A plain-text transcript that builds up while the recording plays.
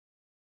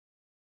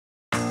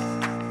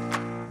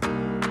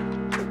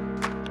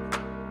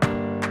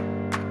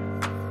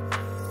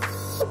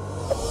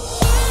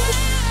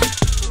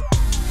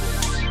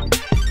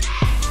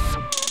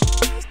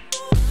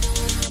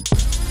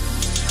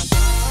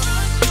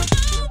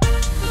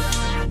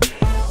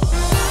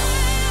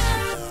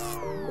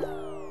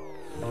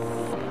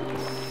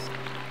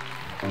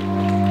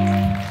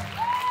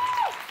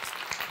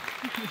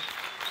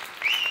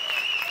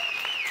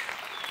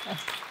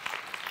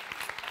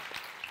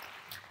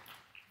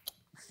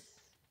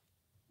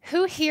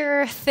Who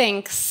here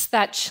thinks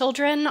that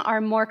children are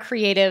more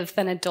creative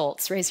than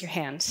adults? Raise your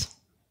hand.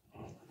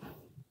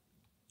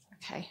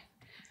 Okay.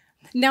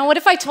 Now, what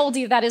if I told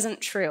you that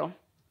isn't true?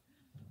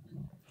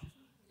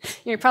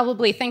 You're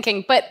probably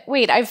thinking, but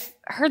wait, I've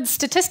heard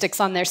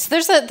statistics on this.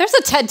 There's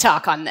a TED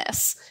Talk on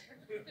this.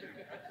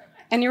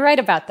 And you're right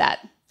about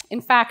that. In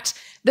fact,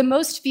 the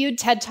most viewed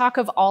TED Talk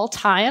of all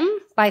time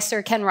by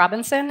Sir Ken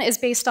Robinson is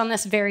based on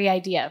this very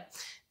idea,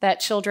 that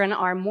children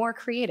are more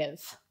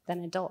creative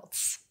than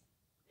adults.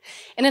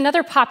 In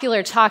another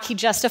popular talk, he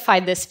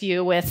justified this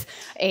view with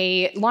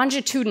a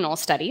longitudinal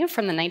study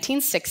from the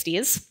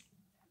 1960s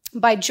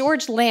by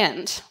George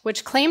Land,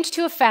 which claimed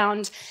to have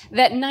found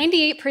that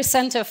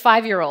 98% of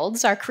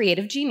 5-year-olds are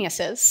creative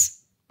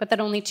geniuses, but that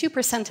only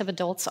 2% of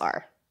adults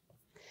are.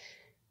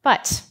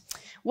 But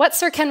what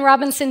Sir Ken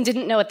Robinson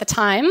didn't know at the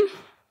time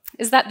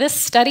is that this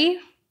study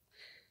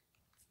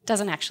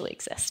doesn't actually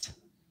exist.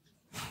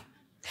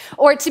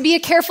 Or to be a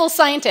careful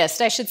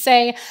scientist, I should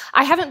say,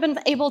 I haven't been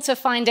able to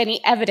find any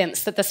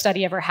evidence that the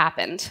study ever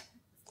happened.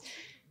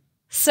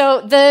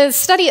 So the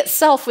study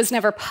itself was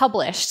never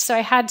published, so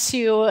I had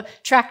to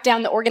track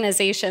down the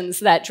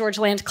organizations that George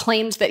Land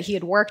claimed that he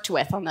had worked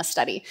with on the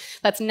study.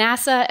 That's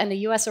NASA and a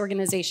US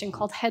organization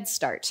called Head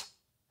Start.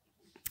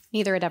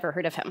 Neither had ever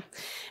heard of him,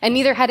 and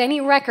neither had any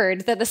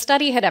record that the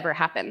study had ever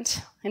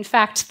happened. In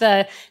fact,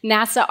 the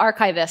NASA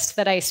archivist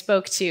that I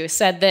spoke to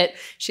said that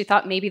she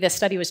thought maybe the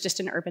study was just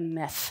an urban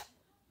myth.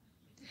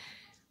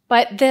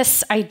 But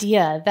this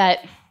idea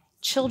that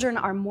children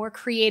are more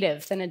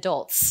creative than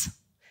adults,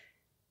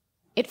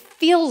 it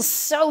feels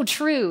so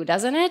true,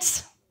 doesn't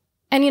it?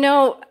 And you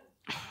know,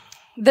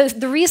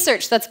 the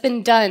research that's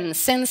been done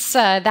since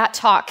that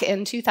talk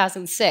in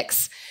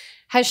 2006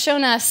 has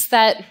shown us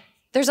that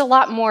there's a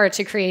lot more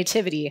to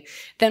creativity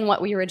than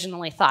what we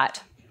originally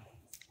thought.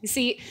 You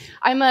see,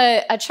 I'm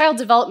a child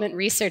development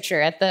researcher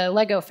at the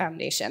LEGO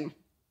Foundation,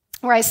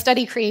 where I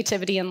study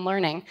creativity and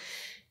learning.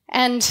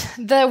 And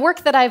the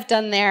work that I've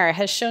done there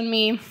has shown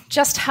me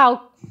just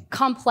how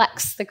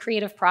complex the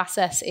creative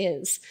process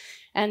is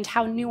and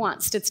how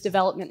nuanced its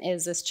development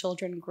is as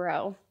children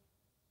grow.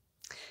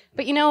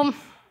 But you know,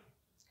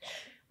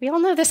 we all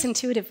know this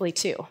intuitively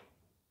too,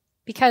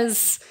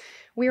 because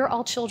we were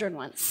all children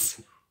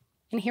once.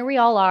 And here we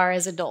all are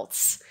as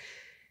adults.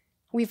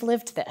 We've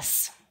lived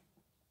this.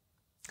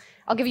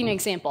 I'll give you an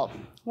example.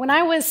 When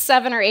I was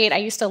 7 or 8, I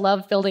used to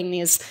love building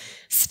these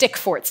stick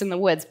forts in the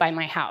woods by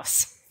my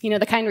house. You know,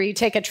 the kind where you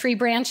take a tree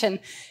branch and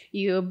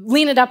you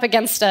lean it up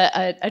against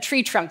a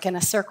tree trunk in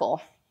a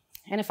circle.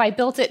 And if I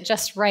built it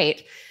just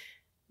right,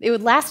 it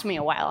would last me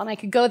a while. And I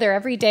could go there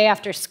every day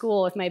after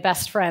school with my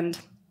best friend.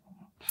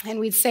 And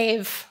we'd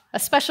save a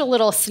special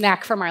little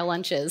snack from our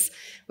lunches.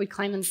 We'd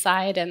climb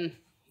inside and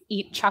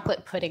eat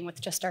chocolate pudding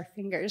with just our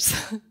fingers.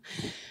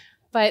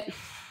 But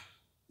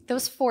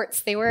those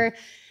forts, they were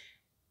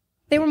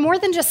more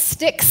than just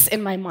sticks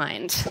in my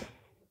mind.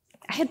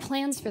 I had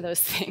plans for those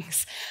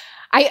things.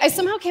 I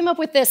somehow came up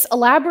with this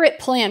elaborate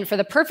plan for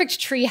the perfect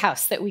tree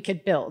house that we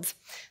could build.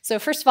 So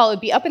first of all, it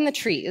would be up in the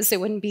trees. It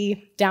wouldn't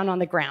be down on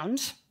the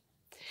ground.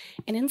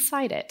 And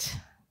inside it,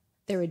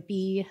 there would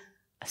be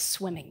a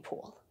swimming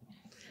pool.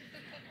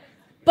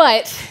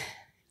 But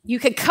you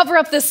could cover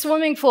up this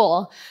swimming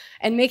pool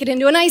and make it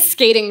into an ice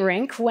skating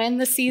rink when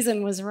the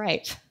season was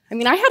right. I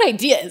mean, I had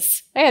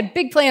ideas. I had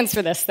big plans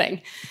for this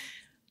thing.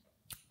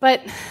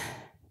 But,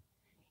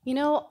 you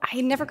know, I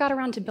never got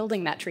around to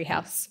building that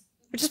treehouse,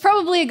 which is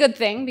probably a good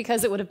thing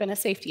because it would have been a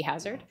safety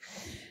hazard.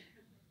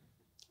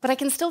 But I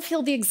can still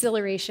feel the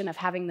exhilaration of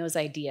having those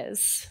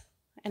ideas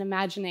and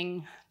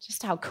imagining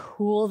just how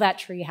cool that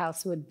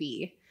treehouse would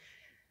be.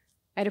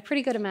 I had a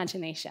pretty good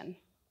imagination.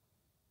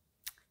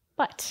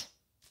 But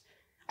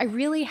I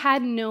really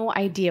had no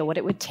idea what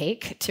it would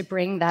take to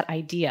bring that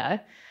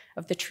idea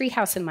of the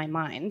treehouse in my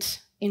mind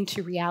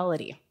into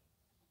reality.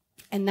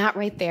 And that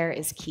right there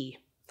is key.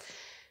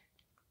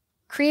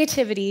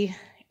 Creativity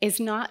is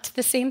not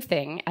the same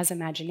thing as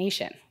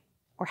imagination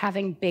or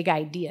having big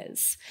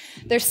ideas.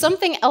 There's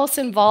something else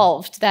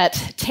involved that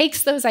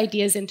takes those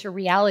ideas into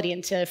reality,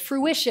 into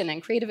fruition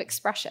and creative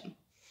expression.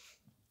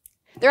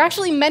 There are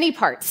actually many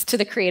parts to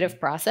the creative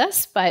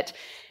process, but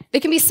they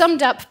can be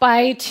summed up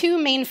by 2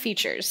 main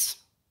features: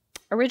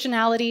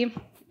 originality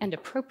and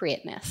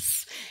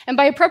appropriateness. And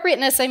by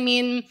appropriateness, I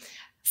mean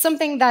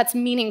something that's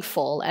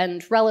meaningful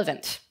and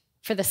relevant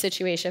for the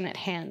situation at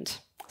hand.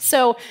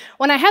 So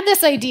when I had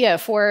this idea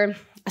for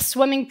a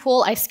swimming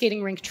pool, ice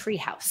skating rink,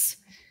 treehouse,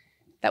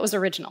 that was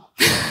original.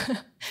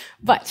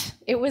 But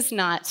it was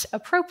not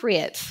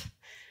appropriate,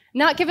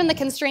 not given the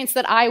constraints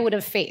that I would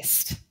have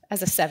faced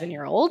as a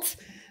 7-year-old,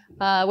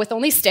 with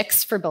only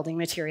sticks for building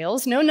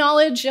materials, no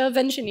knowledge of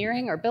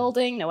engineering or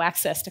building, no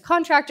access to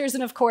contractors,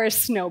 and of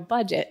course, no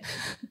budget.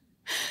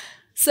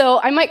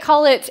 So I might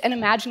call it an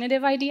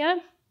imaginative idea,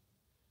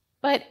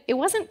 but it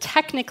wasn't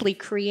technically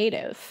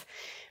creative,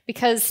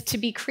 because to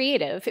be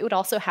creative, it would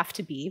also have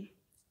to be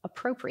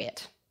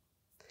appropriate.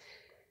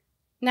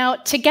 Now,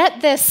 to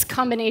get this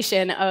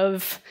combination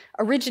of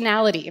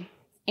originality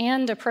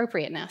and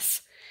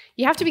appropriateness,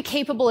 you have to be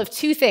capable of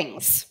 2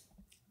 things: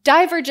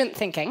 divergent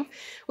thinking,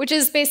 which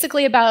is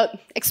basically about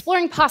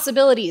exploring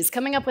possibilities,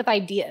 coming up with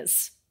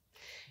ideas,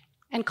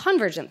 and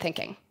convergent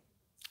thinking,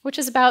 which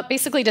is about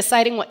basically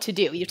deciding what to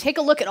do. You take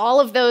a look at all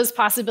of those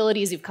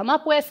possibilities you've come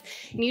up with,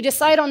 and you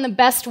decide on the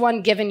best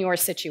one given your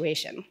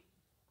situation.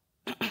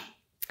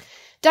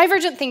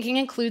 Divergent thinking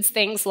includes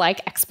things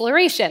like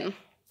exploration,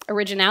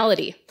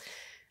 originality,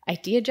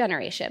 idea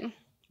generation,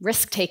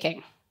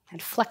 risk-taking,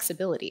 and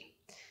flexibility.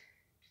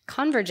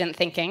 Convergent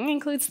thinking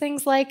includes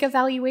things like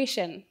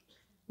evaluation,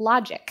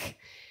 logic,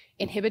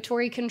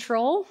 inhibitory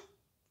control,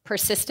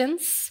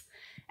 persistence,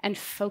 and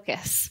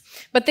focus.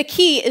 But the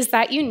key is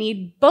that you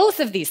need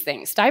both of these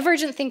things,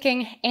 divergent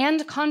thinking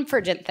and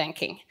convergent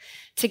thinking,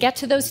 to get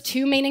to those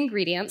two main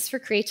ingredients for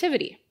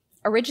creativity,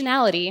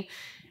 originality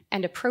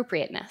and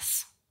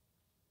appropriateness.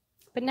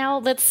 But now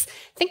let's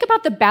think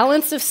about the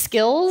balance of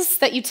skills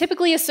that you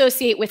typically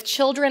associate with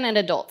children and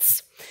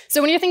adults.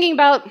 So when you're thinking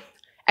about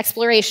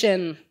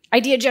exploration,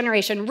 idea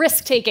generation,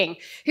 risk-taking,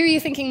 who are you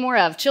thinking more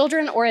of,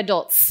 children or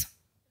adults?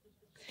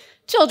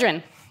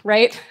 Children,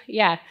 right?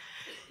 Yeah.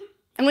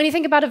 And when you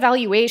think about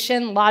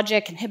evaluation,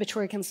 logic,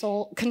 inhibitory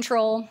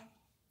control,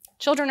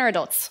 children or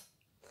adults?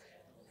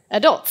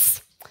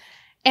 Adults.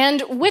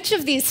 And which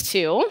of these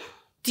two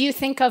do you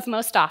think of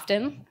most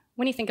often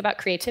when you think about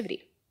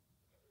creativity?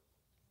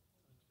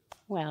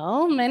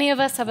 Well, many of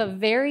us have a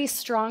very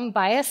strong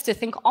bias to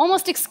think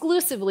almost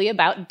exclusively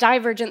about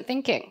divergent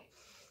thinking.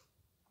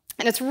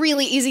 And it's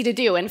really easy to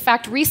do. In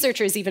fact,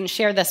 researchers even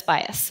share this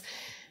bias.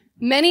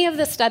 Many of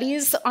the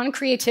studies on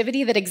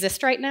creativity that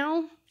exist right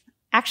now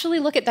actually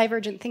look at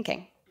divergent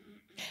thinking.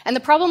 And the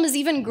problem is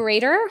even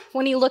greater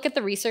when you look at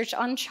the research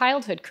on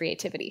childhood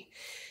creativity.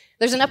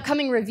 There's an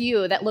upcoming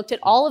review that looked at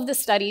all of the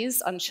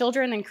studies on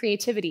children and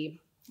creativity,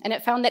 and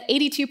it found that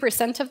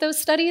 82% of those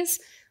studies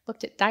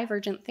looked at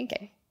divergent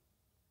thinking.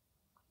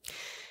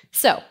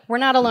 So, we're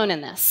not alone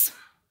in this.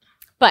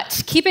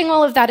 But keeping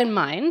all of that in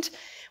mind,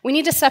 we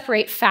need to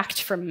separate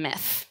fact from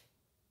myth.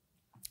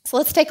 So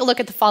let's take a look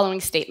at the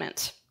following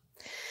statement.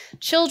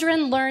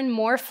 Children learn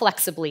more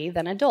flexibly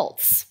than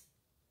adults.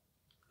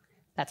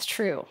 That's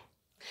true.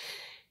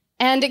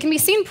 And it can be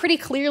seen pretty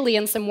clearly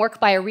in some work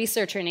by a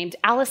researcher named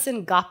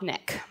Alison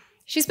Gopnik.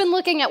 She's been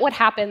looking at what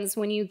happens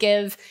when you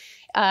give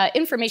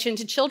information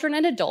to children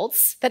and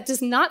adults that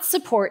does not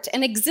support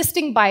an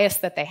existing bias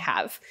that they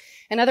have.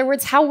 In other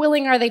words, how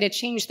willing are they to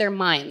change their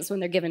minds when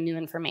they're given new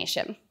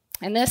information?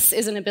 And this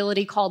is an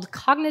ability called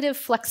cognitive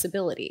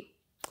flexibility.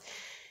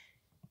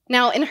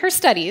 Now, in her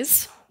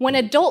studies, when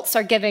adults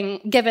are given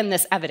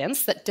this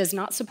evidence that does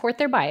not support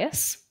their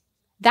bias,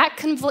 that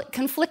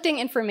conflicting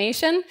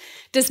information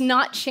does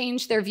not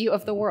change their view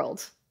of the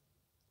world.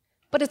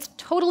 But it's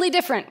totally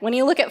different when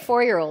you look at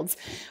 4-year-olds.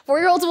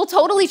 4-year-olds will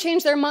totally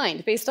change their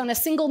mind based on a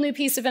single new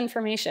piece of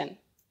information.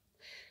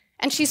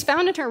 And she's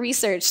found in her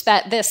research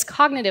that this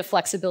cognitive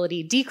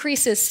flexibility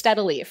decreases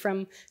steadily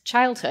from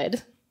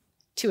childhood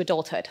to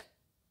adulthood.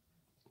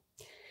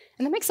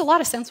 And that makes a lot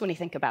of sense when you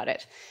think about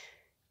it.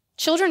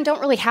 Children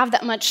don't really have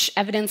that much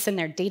evidence in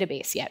their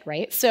database yet,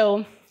 right?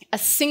 So a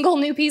single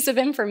new piece of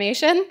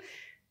information,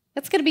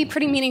 that's going to be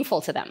pretty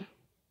meaningful to them.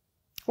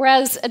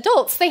 Whereas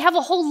adults, they have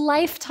a whole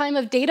lifetime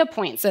of data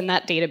points in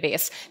that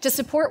database to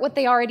support what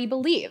they already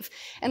believe.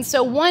 And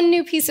so one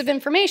new piece of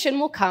information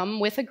will come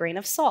with a grain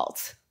of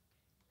salt.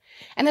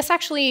 And this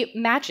actually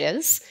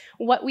matches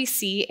what we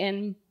see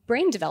in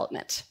brain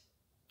development.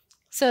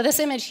 So this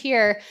image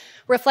here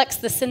reflects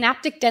the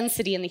synaptic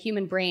density in the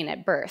human brain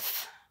at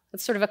birth.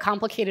 It's sort of a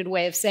complicated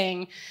way of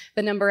saying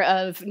the number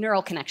of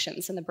neural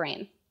connections in the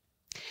brain.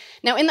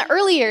 Now, in the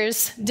early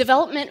years,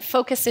 development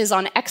focuses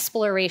on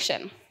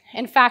exploration.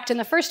 In fact, in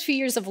the first few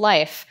years of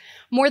life,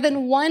 more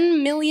than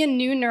 1 million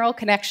new neural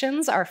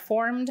connections are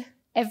formed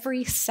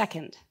every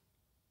second.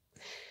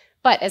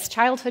 But as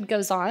childhood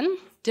goes on,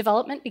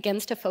 development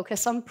begins to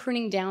focus on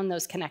pruning down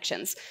those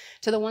connections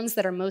to the ones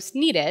that are most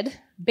needed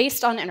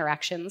based on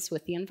interactions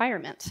with the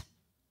environment.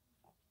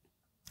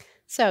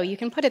 So you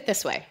can put it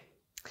this way.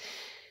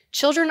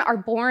 Children are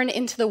born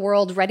into the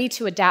world ready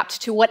to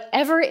adapt to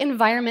whatever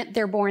environment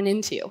they're born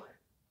into,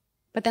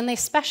 but then they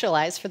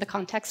specialize for the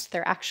context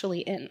they're actually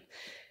in.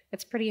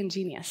 It's pretty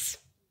ingenious.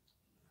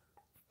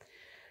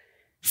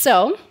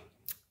 So,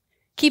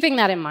 keeping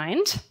that in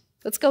mind,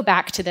 let's go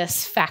back to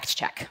this fact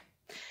check.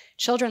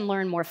 Children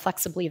learn more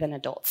flexibly than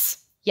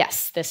adults.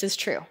 Yes, this is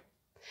true.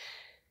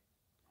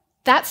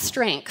 That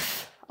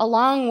strength,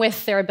 along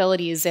with their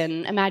abilities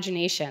in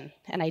imagination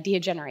and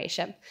idea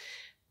generation,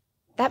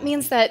 that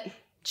means that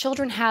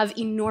children have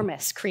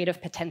enormous creative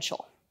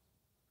potential.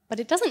 But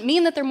it doesn't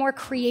mean that they're more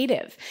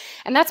creative.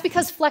 And that's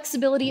because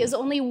flexibility is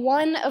only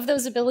one of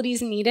those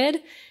abilities needed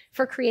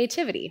for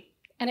creativity.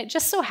 And it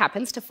just so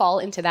happens to fall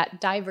into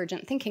that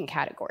divergent thinking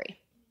category.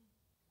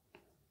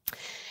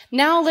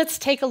 Now let's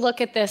take a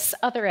look at this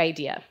other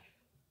idea,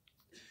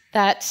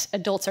 that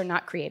adults are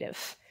not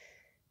creative,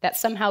 that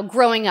somehow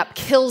growing up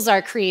kills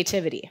our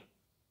creativity.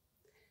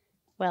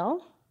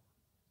 Well,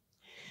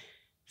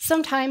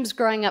 sometimes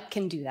growing up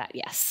can do that,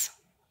 yes.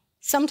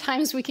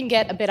 Sometimes we can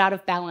get a bit out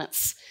of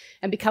balance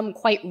and become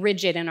quite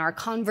rigid in our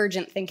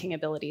convergent thinking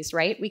abilities,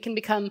 right? We can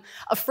become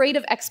afraid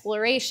of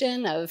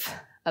exploration, of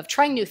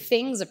trying new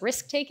things, of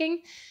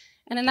risk-taking.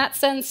 And in that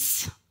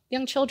sense,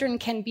 young children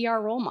can be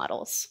our role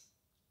models.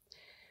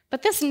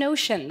 But this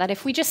notion that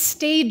if we just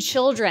stayed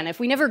children, if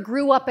we never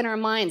grew up in our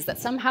minds, that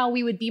somehow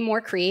we would be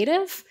more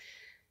creative,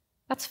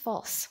 that's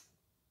false.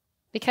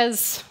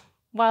 Because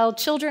while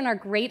children are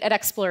great at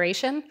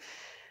exploration,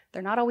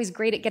 they're not always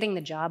great at getting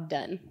the job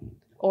done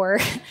or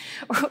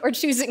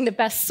choosing the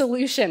best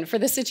solution for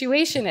the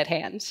situation at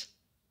hand.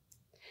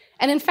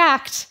 And in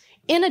fact,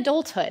 in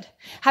adulthood,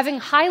 having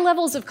high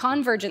levels of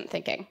convergent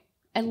thinking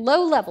and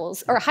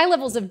high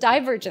levels of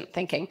divergent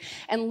thinking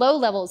and low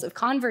levels of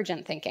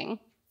convergent thinking,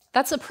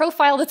 that's a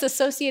profile that's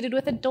associated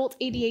with adult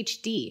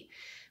ADHD.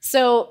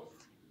 So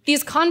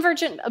these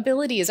convergent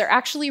abilities are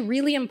actually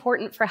really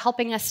important for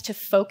helping us to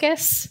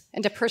focus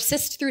and to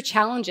persist through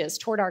challenges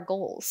toward our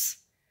goals.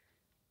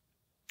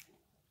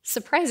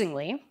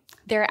 Surprisingly,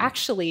 there are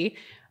actually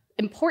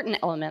important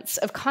elements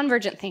of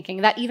convergent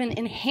thinking that even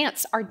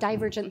enhance our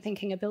divergent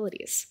thinking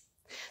abilities.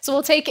 So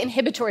we'll take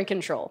inhibitory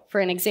control for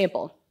an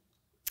example.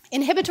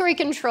 Inhibitory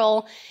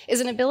control is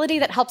an ability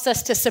that helps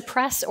us to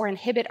suppress or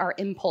inhibit our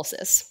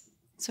impulses.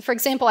 So for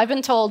example, I've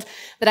been told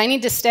that I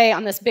need to stay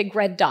on this big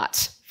red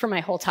dot for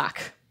my whole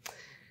talk.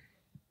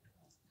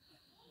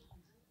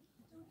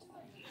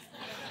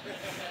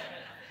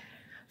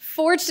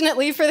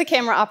 Fortunately for the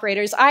camera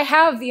operators, I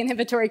have the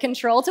inhibitory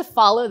control to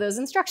follow those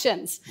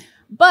instructions.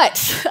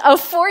 But a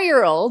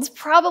 4-year-old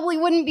probably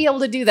wouldn't be able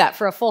to do that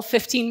for a full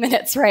 15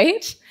 minutes,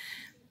 right?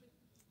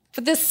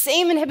 But this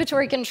same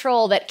inhibitory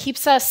control that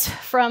keeps us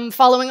from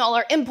following all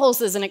our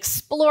impulses and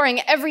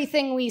exploring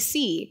everything we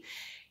see,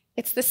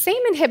 it's the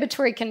same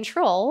inhibitory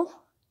control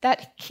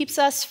that keeps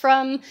us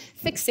from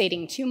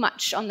fixating too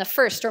much on the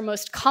first or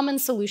most common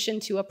solution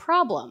to a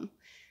problem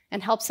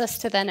and helps us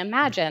to then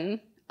imagine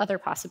other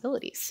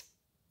possibilities.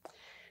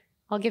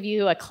 I'll give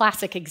you a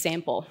classic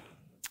example.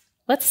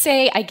 Let's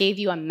say I gave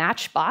you a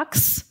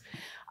matchbox,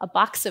 a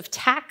box of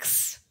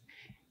tacks,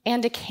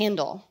 and a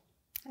candle,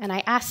 and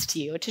I asked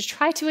you to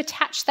try to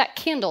attach that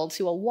candle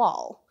to a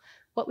wall.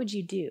 What would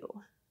you do?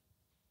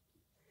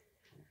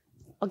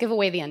 I'll give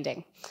away the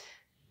ending.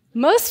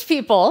 Most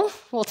people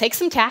will take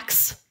some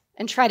tacks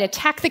and try to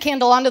tack the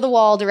candle onto the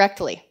wall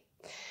directly.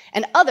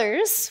 And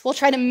others will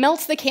try to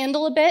melt the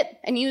candle a bit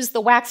and use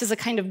the wax as a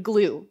kind of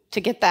glue to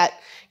get that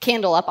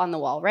candle up on the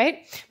wall,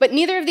 right? But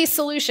neither of these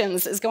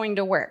solutions is going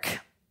to work.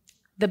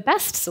 The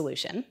best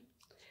solution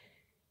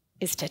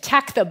is to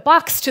tack the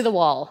box to the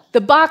wall, the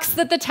box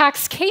that the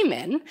tacks came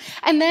in,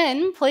 and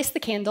then place the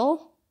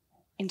candle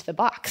into the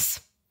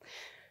box.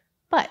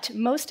 But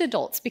most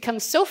adults become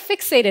so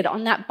fixated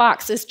on that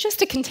box as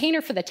just a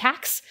container for the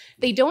tacks,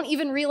 they don't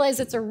even realize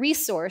it's a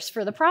resource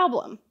for the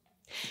problem.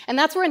 And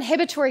that's where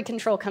inhibitory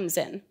control comes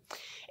in.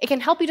 It can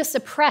help you to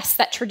suppress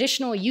that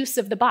traditional use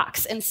of the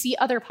box and see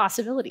other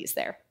possibilities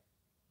there.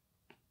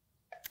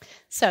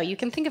 So you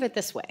can think of it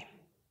this way.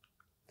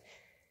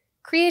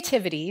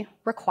 Creativity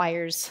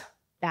requires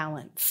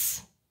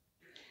balance.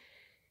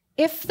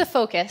 If the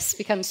focus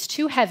becomes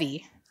too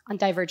heavy on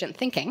divergent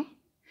thinking,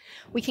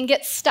 we can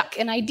get stuck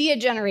in idea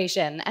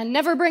generation and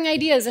never bring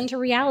ideas into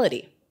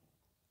reality.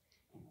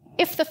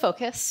 If the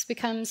focus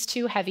becomes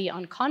too heavy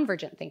on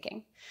convergent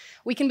thinking,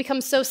 we can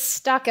become so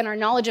stuck in our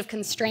knowledge of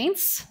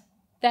constraints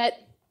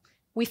that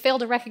we fail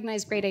to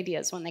recognize great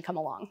ideas when they come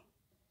along.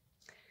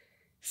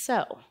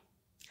 So,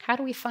 how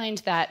do we find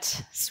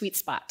that sweet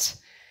spot,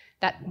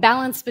 that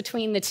balance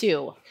between the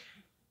two?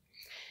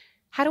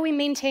 How do we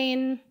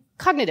maintain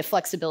cognitive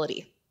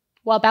flexibility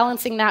while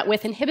balancing that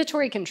with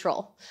inhibitory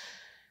control?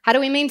 How do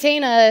we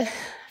maintain a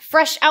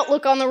fresh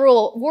outlook on the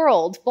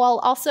world while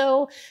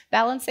also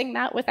balancing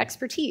that with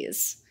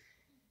expertise?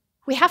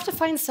 We have to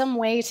find some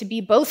way to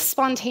be both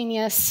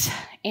spontaneous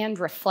and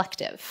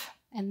reflective,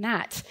 and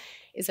that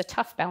is a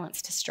tough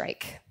balance to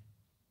strike.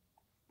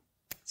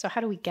 So how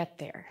do we get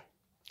there?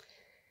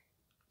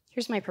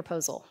 Here's my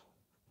proposal.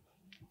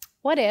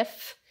 What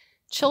if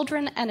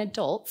children and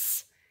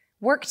adults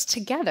worked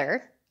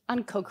together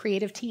on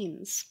co-creative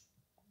teams?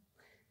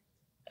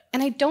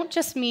 And I don't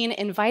just mean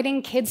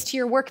inviting kids to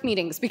your work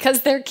meetings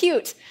because they're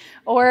cute,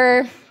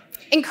 or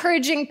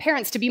encouraging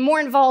parents to be more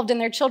involved in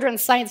their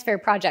children's science fair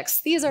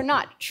projects. These are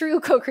not true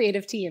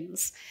co-creative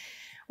teams.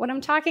 What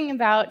I'm talking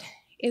about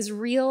is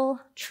real,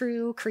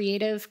 true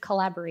creative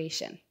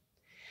collaboration,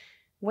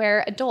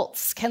 where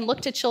adults can look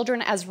to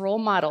children as role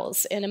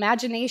models in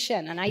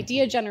imagination and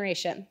idea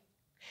generation,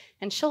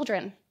 and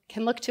children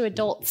can look to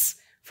adults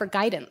for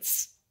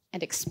guidance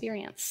and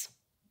experience.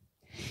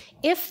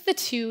 If the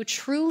two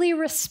truly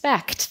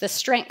respect the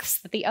strengths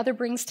that the other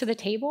brings to the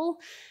table,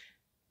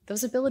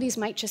 those abilities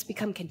might just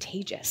become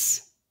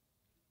contagious.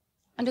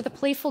 Under the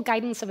playful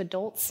guidance of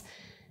adults,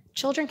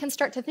 children can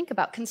start to think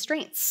about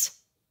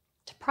constraints,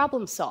 to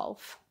problem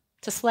solve,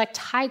 to select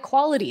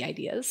high-quality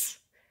ideas.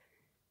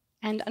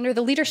 And under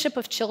the leadership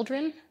of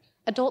children,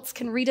 Adults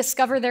can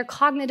rediscover their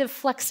cognitive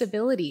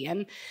flexibility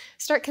and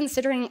start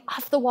considering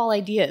off-the-wall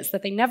ideas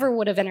that they never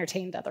would have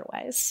entertained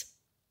otherwise.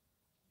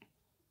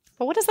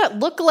 But what does that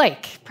look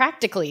like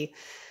practically?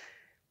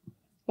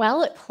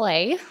 Well, at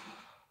play,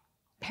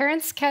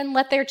 parents can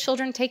let their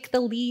children take the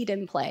lead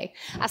in play,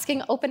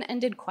 asking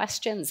open-ended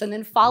questions and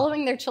then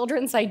following their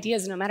children's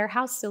ideas no matter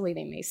how silly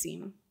they may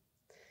seem.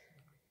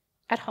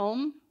 At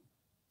home,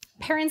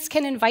 parents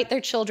can invite their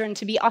children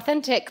to be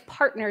authentic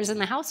partners in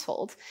the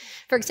household,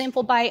 for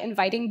example, by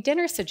inviting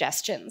dinner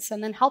suggestions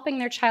and then helping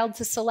their child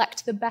to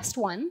select the best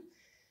one,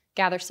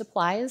 gather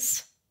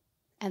supplies,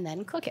 and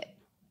then cook it.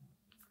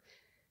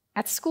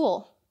 At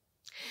school,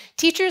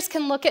 teachers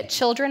can look at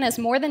children as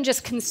more than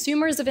just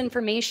consumers of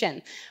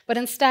information, but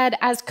instead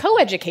as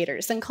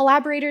co-educators and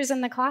collaborators in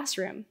the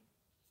classroom.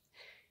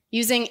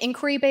 Using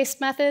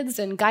inquiry-based methods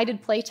and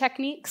guided play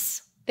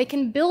techniques, they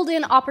can build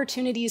in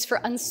opportunities for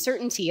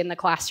uncertainty in the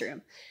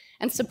classroom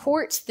and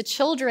support the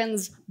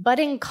children's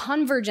budding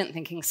convergent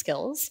thinking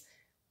skills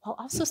while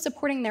also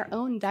supporting their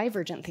own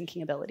divergent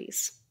thinking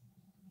abilities.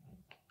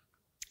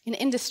 In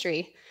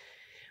industry,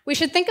 we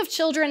should think of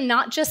children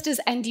not just as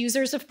end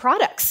users of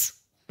products,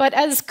 but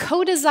as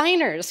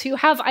co-designers who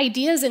have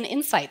ideas and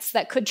insights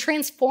that could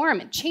transform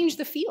and change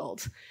the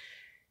field.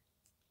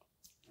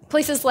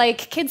 Places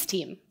like Kids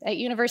Team at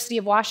University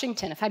of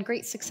Washington have had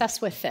great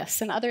success with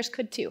this, and others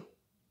could too.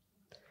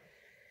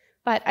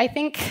 But I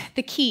think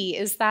the key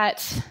is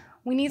that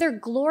we neither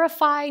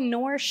glorify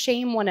nor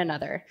shame one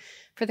another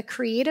for the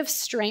creative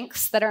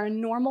strengths that are a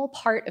normal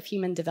part of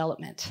human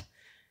development.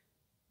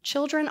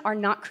 Children are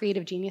not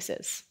creative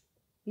geniuses,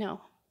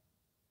 no.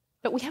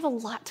 But we have a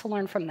lot to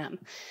learn from them,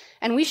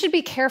 and we should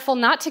be careful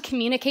not to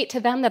communicate to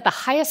them that the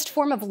highest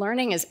form of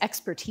learning is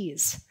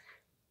expertise.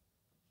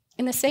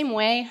 In the same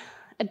way,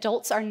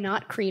 adults are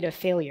not creative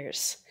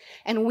failures,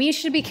 and we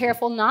should be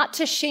careful not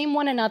to shame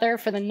one another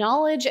for the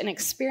knowledge and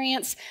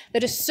experience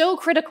that is so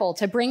critical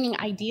to bringing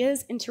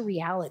ideas into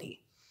reality.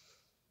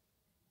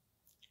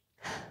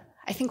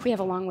 I think we have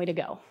a long way to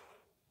go,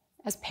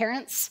 as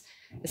parents,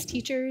 as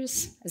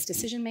teachers, as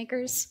decision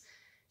makers,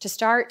 to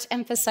start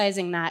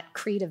emphasizing that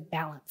creative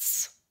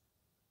balance.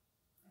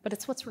 But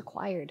it's what's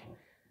required.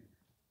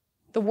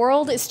 The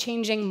world is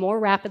changing more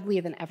rapidly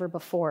than ever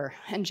before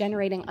and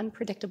generating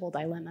unpredictable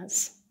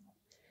dilemmas.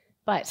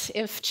 But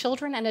if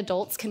children and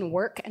adults can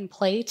work and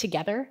play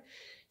together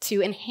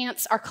to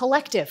enhance our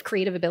collective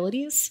creative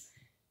abilities,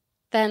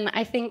 then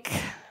I think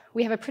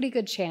we have a pretty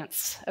good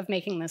chance of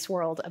making this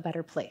world a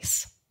better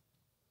place.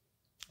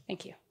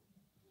 Thank you.